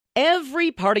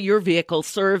Every part of your vehicle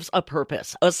serves a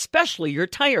purpose, especially your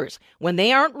tires. When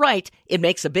they aren't right, it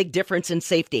makes a big difference in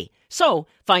safety. So,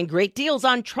 find great deals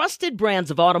on trusted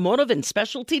brands of automotive and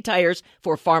specialty tires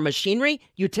for farm machinery,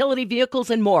 utility vehicles,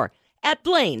 and more at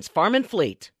Blaine's Farm and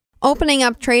Fleet. Opening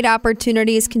up trade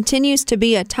opportunities continues to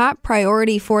be a top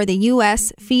priority for the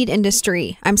U.S. feed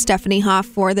industry. I'm Stephanie Hoff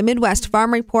for the Midwest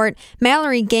Farm Report.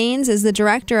 Mallory Gaines is the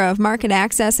Director of Market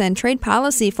Access and Trade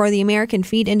Policy for the American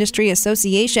Feed Industry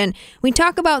Association. We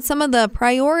talk about some of the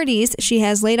priorities she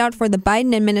has laid out for the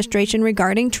Biden administration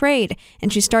regarding trade.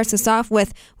 And she starts us off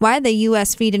with why the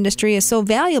U.S. feed industry is so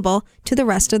valuable to the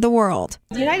rest of the world.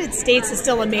 The United States is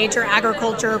still a major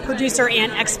agriculture producer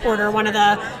and exporter, one of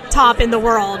the top in the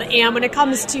world. And when it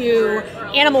comes to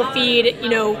animal feed,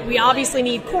 we obviously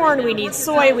need corn, we need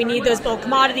soy, we need those bulk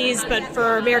commodities. But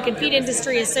for American Feed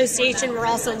Industry Association, we're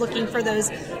also looking for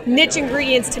those niche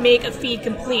ingredients to make a feed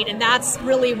complete. And that's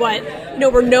really what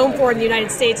we're known for in the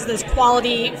United States, those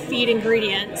quality feed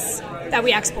ingredients that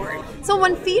we export. So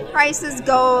when feed prices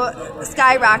go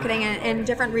skyrocketing in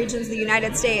different regions of the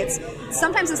United States,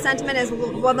 sometimes the sentiment is,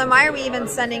 well, then why are we even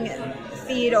sending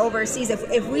feed overseas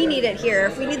if we need it here,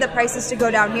 if we need the prices to go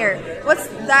down here? What's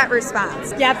that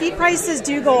response? Yeah, feed prices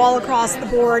do go all across the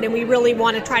board, and we really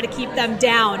want to try to keep them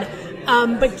down.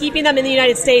 But keeping them in the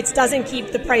United States doesn't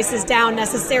keep the prices down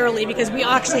necessarily, because we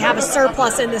actually have a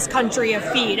surplus in this country of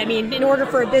feed. I mean, in order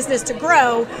for a business to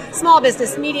grow, small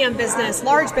business, medium business,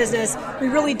 large business, we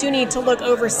really do need to look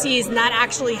overseas, and that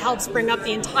actually helps bring up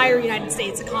the entire United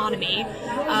States economy.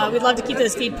 We'd love to keep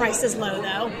those feed prices low,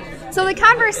 though. So the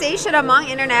conversation among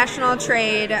international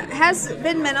trade has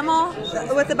been minimal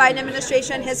with the Biden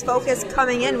administration. His focus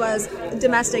coming in was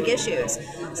domestic issues.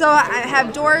 So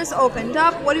have doors opened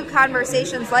up? What do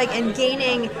conversations like in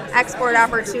gaining export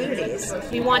opportunities?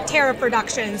 We want tariff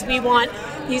reductions. We want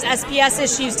these SPS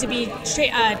issues to be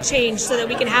changed so that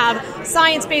we can have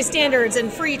science-based standards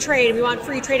and free trade. We want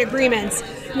free trade agreements.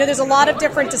 There's a lot of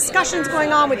different discussions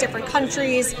going on with different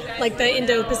countries, like the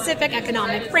Indo-Pacific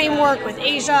Economic Framework with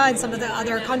Asia and some of the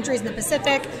other countries in the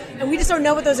Pacific. And we just don't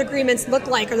know what those agreements look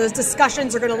like, or those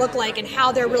discussions are going to look like, and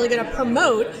how they're really going to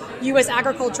promote U.S.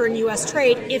 agriculture and U.S.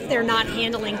 trade if they're not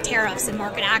handling tariffs and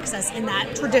market access in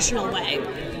that traditional way.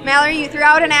 Mallory, you threw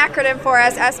out an acronym for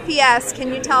us, SPS.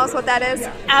 Can you tell us what that is?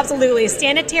 Absolutely.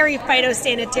 Sanitary,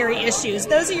 phytosanitary issues.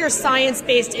 Those are your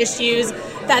science-based issues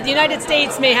that the United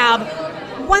States may have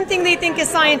one thing they think is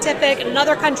scientific, and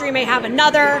another country may have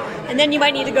another, and then you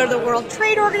might need to go to the World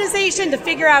Trade Organization to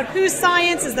figure out whose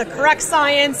science is the correct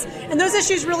science, and those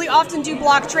issues really often do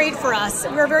block trade for us.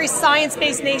 We're a very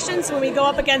science-based nation, so when we go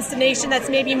up against a nation that's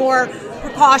maybe more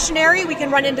precautionary, we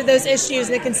can run into those issues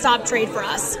and it can stop trade for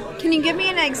us. Can you give me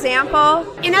an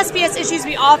example? In SPS issues,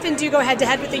 we often do go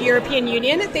head-to-head with the European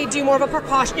Union. They do more of a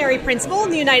precautionary principle. In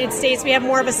the United States, we have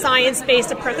more of a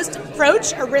science-based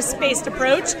approach, a risk-based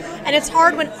approach, and it's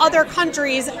hard when other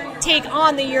countries take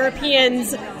on the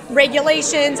Europeans'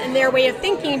 regulations and their way of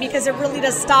thinking, because it really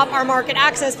does stop our market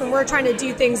access when we're trying to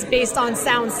do things based on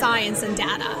sound science and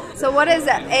data. So what is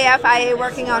AFIA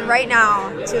working on right now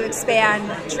to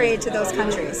expand trade to those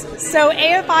countries? So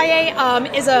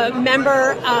AFIA is a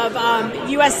member of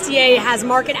USDA, has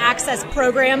market access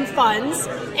program funds.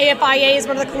 AFIA is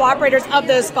one of the cooperators of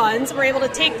those funds. We're able to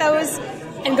take those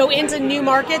and go into new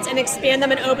markets and expand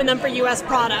them and open them for U.S.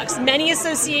 products. Many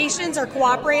associations are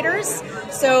cooperators,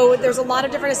 so there's a lot of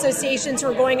different associations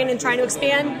who are going in and trying to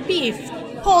expand beef,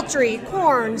 poultry,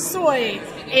 corn, soy.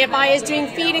 AFI is doing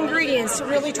feed ingredients to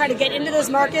really try to get into those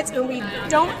markets, and we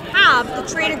don't have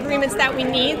the trade agreements that we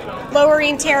need.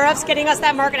 Lowering tariffs, getting us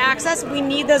that market access, we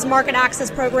need those market access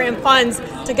program funds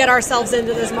to get ourselves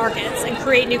into those markets and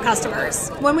create new customers.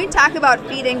 When we talk about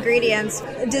feed ingredients,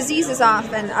 disease is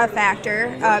often a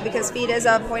factor because feed is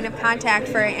a point of contact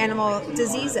for animal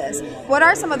diseases. What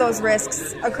are some of those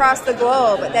risks across the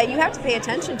globe that you have to pay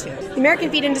attention to? The American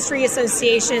Feed Industry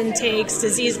Association takes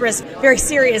disease risk very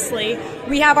seriously.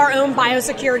 We have our own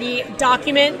biosecurity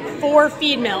document for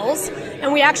feed mills,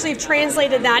 and we actually have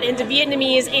translated that into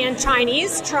Vietnamese and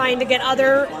Chinese, trying to get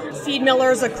other feed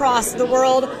millers across the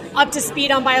world up to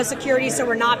speed on biosecurity so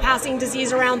we're not passing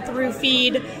disease around through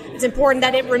feed. It's important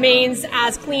that it remains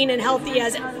as clean and healthy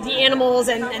as the animals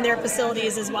and their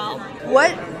facilities as well.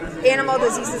 What animal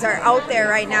diseases are out there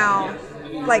right now,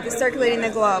 like circulating the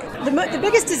globe? The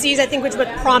biggest disease, I think, which what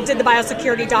prompted the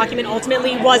biosecurity document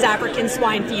ultimately was African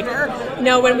swine fever.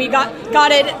 When we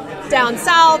got it down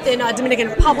south in Dominican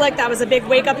Republic. That was a big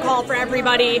wake-up call for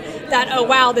everybody that, oh,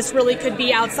 wow, this really could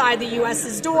be outside the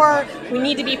U.S.'s door. We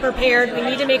need to be prepared. We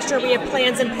need to make sure we have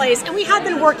plans in place. And we have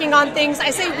been working on things. I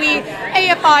say we,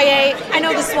 AFIA, I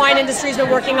know the swine industry's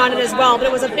been working on it as well, but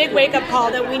it was a big wake-up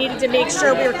call that we needed to make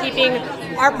sure we were keeping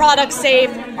our products safe,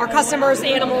 our customers'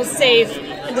 animals safe,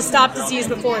 and to stop disease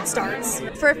before it starts.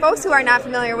 For folks who are not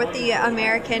familiar with the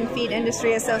American Feed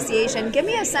Industry Association, give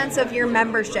me a sense of your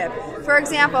membership. For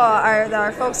example, are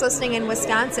there folks listening in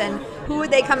Wisconsin, who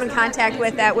would they come in contact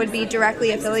with that would be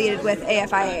directly affiliated with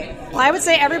AFIA? Well, I would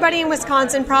say everybody in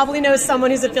Wisconsin probably knows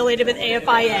someone who's affiliated with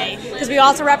AFIA, because we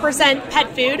also represent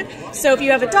pet food. So if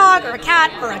you have a dog or a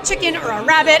cat or a chicken or a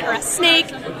rabbit or a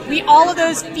snake, all of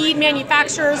those feed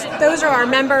manufacturers, those are our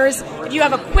members. If you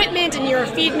have equipment and you're a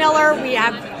feed miller, we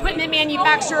have equipment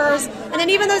manufacturers. And then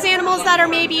even those animals that are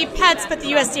maybe pets, but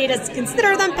the USDA doesn't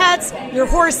consider them pets, your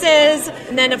horses,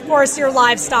 and then of course your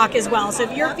livestock as well. So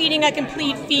if you're feeding a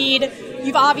complete feed,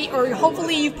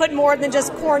 hopefully you've put more than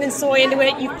just corn and soy into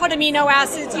it. You've put amino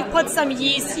acids, you've put some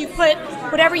yeast, you put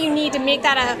whatever you need to make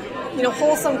that a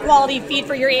wholesome quality feed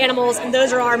for your animals, and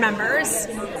those are our members.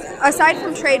 Aside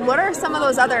from trade, what are some of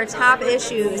those other top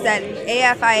issues that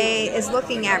AFIA is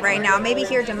looking at right now, maybe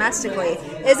here domestically?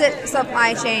 Is it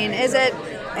supply chain? Is it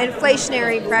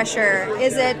inflationary pressure?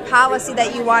 Is it policy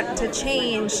that you want to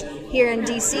change here in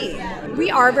D.C.? We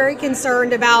are very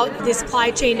concerned about the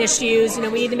supply chain issues. We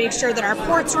need to make sure that our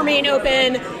ports remain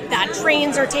open, that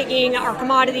trains are taking our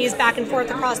commodities back and forth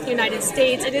across the United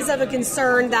States. It is of a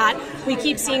concern that we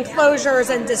keep seeing closures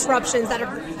and disruptions that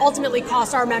ultimately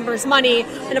cost our members money,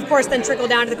 and of course then trickle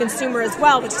down to the consumer as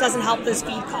well, which doesn't help those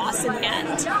feed costs in the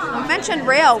end. You mentioned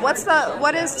rail.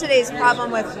 What is today's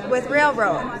problem with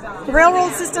railroad? The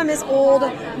railroad system is old.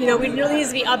 We really needs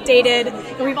to be updated.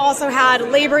 And we've also had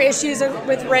labor issues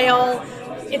with rail.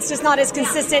 It's just not as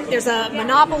consistent. There's a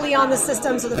monopoly on the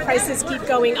system, so the prices keep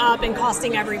going up and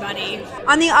costing everybody.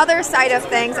 On the other side of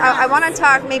things, I want to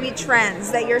talk maybe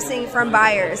trends that you're seeing from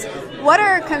buyers. What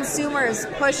are consumers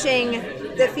pushing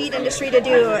the feed industry to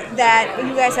do that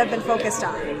you guys have been focused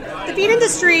on? The feed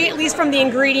industry, at least from the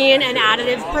ingredient and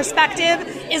additive perspective,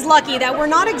 is lucky that we're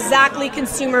not exactly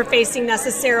consumer-facing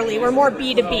necessarily. We're more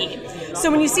B2B. So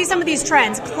when you see some of these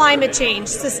trends, climate change,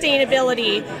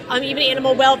 sustainability, even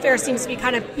animal welfare seems to be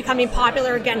kind of becoming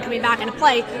popular again, coming back into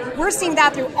play. We're seeing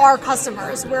that through our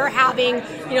customers. We're having,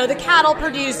 the cattle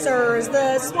producers,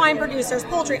 the swine producers,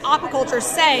 poultry, aquaculture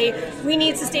say we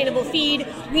need sustainable feed.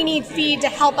 We need feed to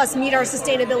help us meet our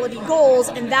sustainability goals,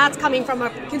 and that's coming from a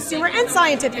consumer and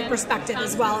scientific perspective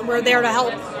as well. And we're there to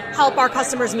help our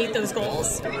customers meet those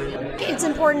goals. It's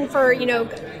important for,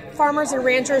 farmers and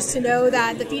ranchers to know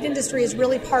that the feed industry is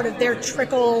really part of their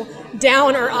trickle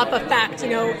down or up effect.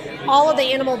 All of the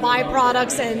animal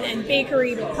byproducts and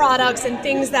bakery products and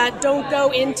things that don't go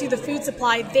into the food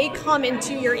supply, they come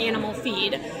into your animal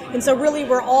feed. And so really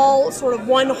we're all sort of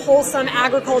one wholesome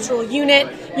agricultural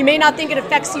unit. You may not think it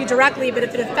affects you directly, but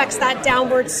if it affects that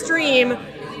downward stream,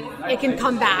 it can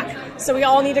come back. So we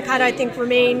all need to kind of, I think,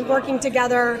 remain working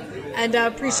together and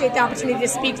appreciate the opportunity to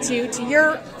speak to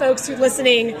your folks who are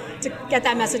listening to get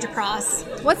that message across.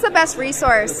 What's the best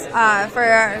resource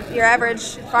for your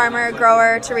average farmer,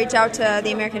 grower to reach out to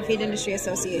the American Feed Industry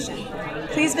Association?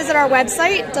 Please visit our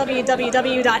website,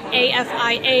 www.afia.org.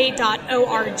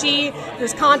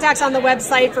 There's contacts on the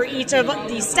website for each of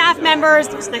the staff members.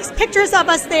 There's nice pictures of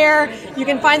us there. You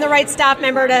can find the right staff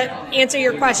member to answer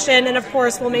your question, and of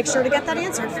course, we'll make sure to get that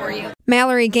answered for you.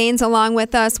 Mallory Gaines along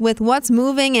with us with what's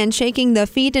moving and shaking the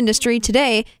feed industry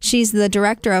today. She's the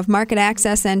Director of Market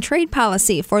Access and Trade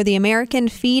Policy for the American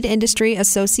Feed Industry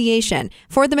Association.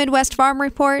 For the Midwest Farm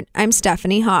Report, I'm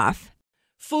Stephanie Hoff.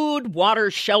 Food,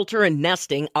 water, shelter, and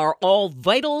nesting are all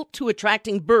vital to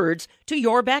attracting birds to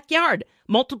your backyard.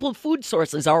 Multiple food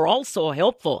sources are also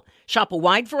helpful. Shop a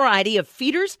wide variety of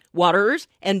feeders, waterers,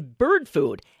 and bird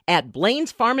food at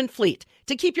Blaine's Farm and Fleet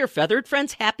to keep your feathered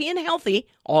friends happy and healthy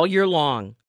all year long.